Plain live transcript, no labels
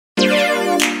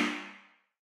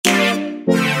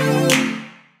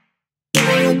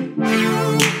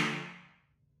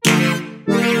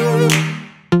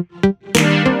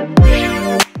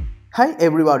Hi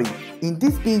everybody, in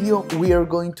this video we are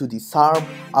going to disarm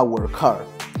our car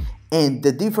and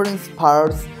the different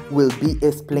parts will be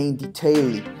explained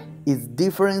detailedly, its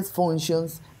different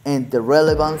functions and the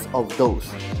relevance of those.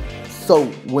 So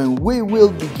when we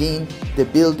will begin the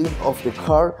building of the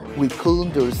car, we could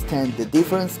understand the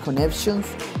different connections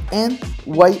and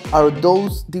why are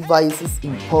those devices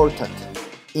important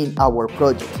in our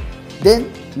project.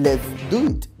 Then let's do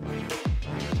it.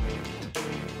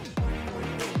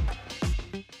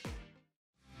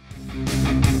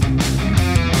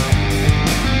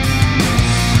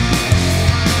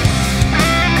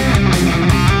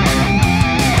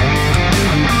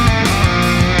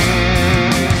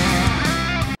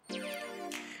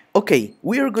 Okay,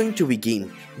 we are going to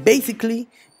begin. Basically,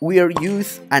 we are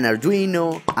use an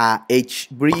Arduino, a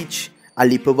H-bridge, a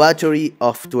LiPo battery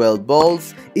of 12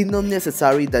 volts. It's not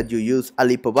necessary that you use a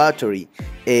LiPo battery,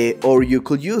 or you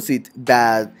could use it,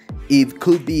 but it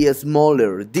could be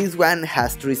smaller. This one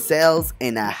has 3 cells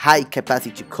and a high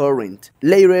capacity current.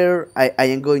 Later, I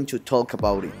am going to talk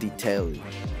about it detailedly.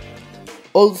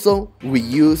 Also, we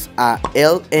use a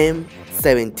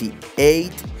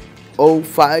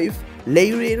LM7805.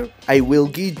 Later, I will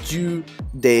give you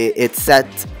the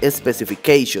exact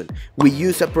specification. We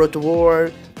use a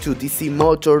protoboard, 2 DC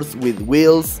motors with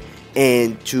wheels,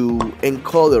 and 2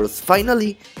 encoders.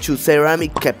 Finally, 2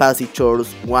 ceramic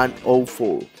capacitors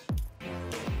 104.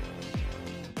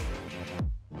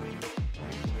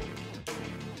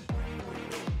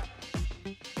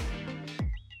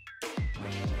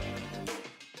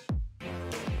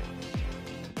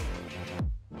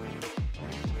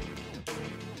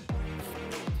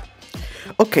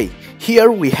 Okay, here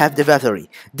we have the battery.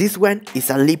 This one is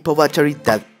a LiPo battery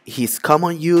that his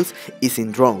common use is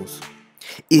in drones.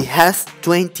 It has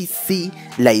 20C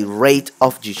light rate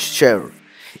of discharge.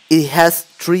 It has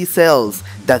 3 cells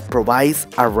that provides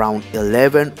around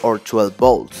 11 or 12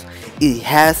 volts. It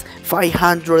has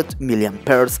 500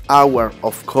 mAh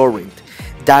of current.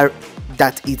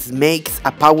 That it makes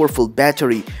a powerful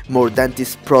battery more than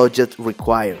this project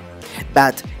requires.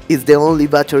 But it's the only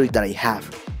battery that I have.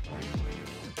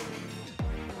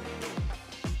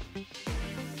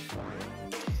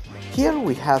 Here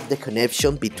we have the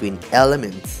connection between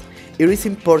elements. It is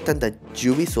important that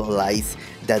you visualize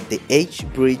that the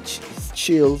H-bridge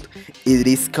shield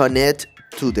is connected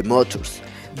to the motors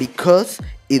because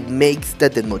it makes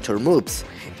that the motor moves.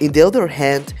 In the other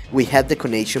hand, we have the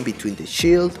connection between the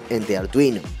shield and the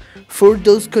Arduino. For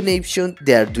those connections,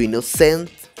 the Arduino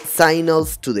sends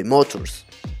signals to the motors.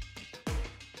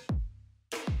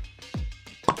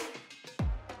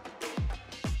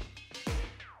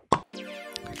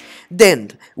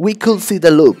 Then we could see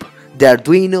the loop. The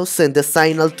Arduino sends the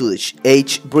signal to the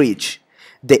H-bridge.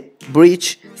 The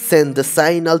bridge sends the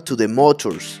signal to the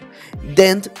motors.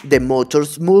 Then the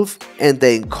motors move and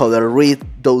the encoder reads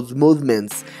those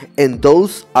movements and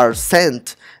those are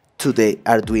sent to the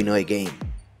Arduino again.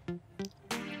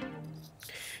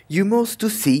 You must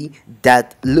see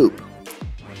that loop.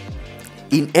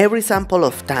 In every sample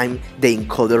of time, the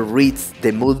encoder reads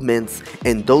the movements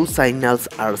and those signals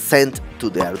are sent to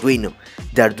the Arduino.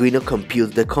 The Arduino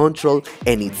computes the control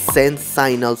and it sends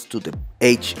signals to the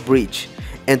H-bridge.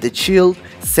 And the shield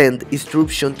sends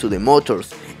instruction to the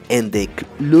motors and the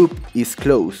loop is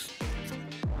closed.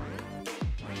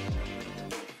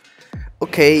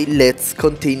 Okay, let's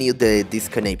continue the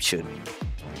disconnection.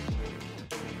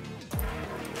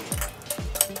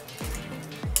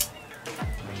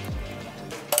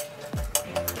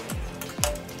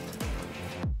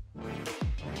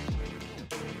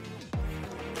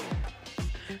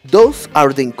 Those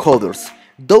are the encoders.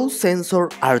 Those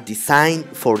sensors are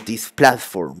designed for this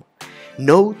platform.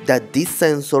 Note that this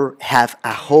sensor have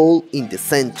a hole in the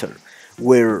center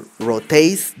where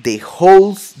rotates the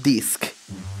whole disk.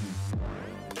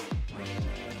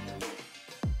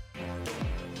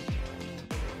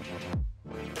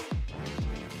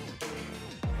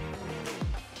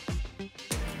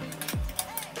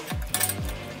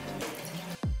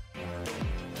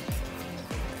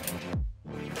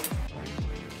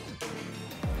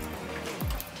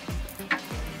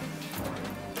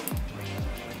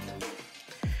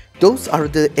 Those are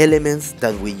the elements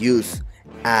that we use: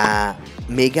 a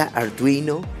Mega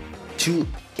Arduino, 2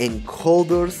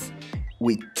 encoders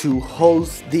with 2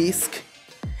 host disks,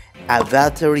 a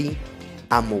battery,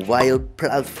 a mobile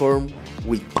platform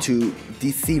with 2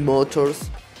 DC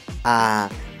motors, a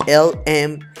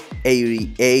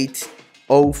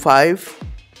LM8805,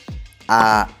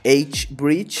 a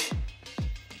H-bridge,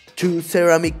 2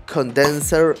 ceramic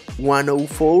condenser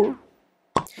 104,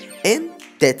 and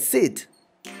that's it.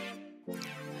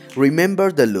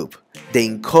 Remember the loop. The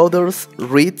encoders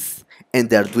reads and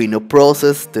the Arduino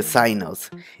processes the signals.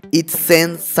 It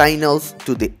sends signals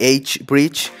to the H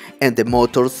bridge and the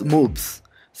motors moves.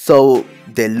 So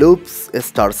the loop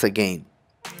starts again.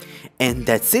 And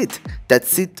that's it.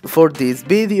 That's it for this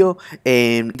video.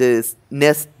 And this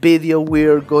next video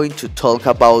we're going to talk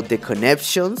about the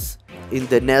connections. In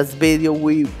the next video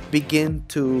we begin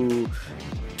to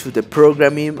the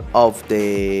programming of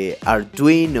the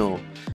Arduino